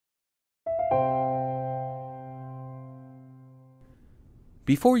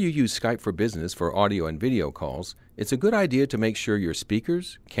Before you use Skype for Business for audio and video calls, it's a good idea to make sure your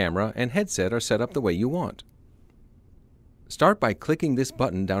speakers, camera, and headset are set up the way you want. Start by clicking this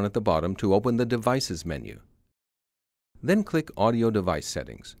button down at the bottom to open the Devices menu. Then click Audio Device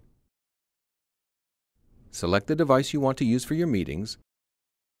Settings. Select the device you want to use for your meetings.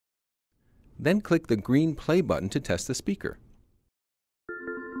 Then click the green Play button to test the speaker.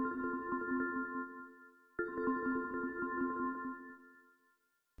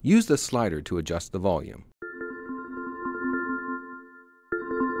 Use the slider to adjust the volume.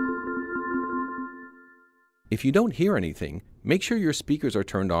 If you don't hear anything, make sure your speakers are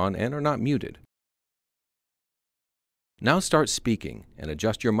turned on and are not muted. Now start speaking and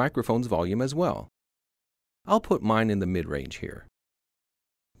adjust your microphone's volume as well. I'll put mine in the mid-range here.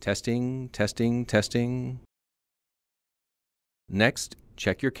 Testing, testing, testing. Next,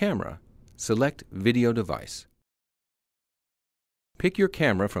 check your camera. Select Video Device. Pick your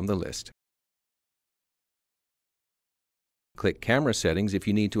camera from the list. Click Camera Settings if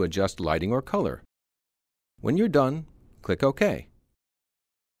you need to adjust lighting or color. When you're done, click OK.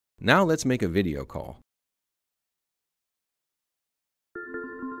 Now let's make a video call.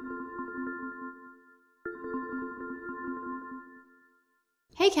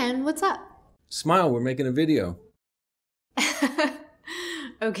 Hey Ken, what's up? Smile, we're making a video.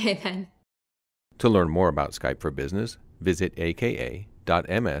 Okay then. To learn more about Skype for Business, visit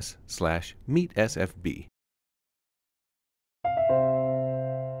aka.ms/meetsfb.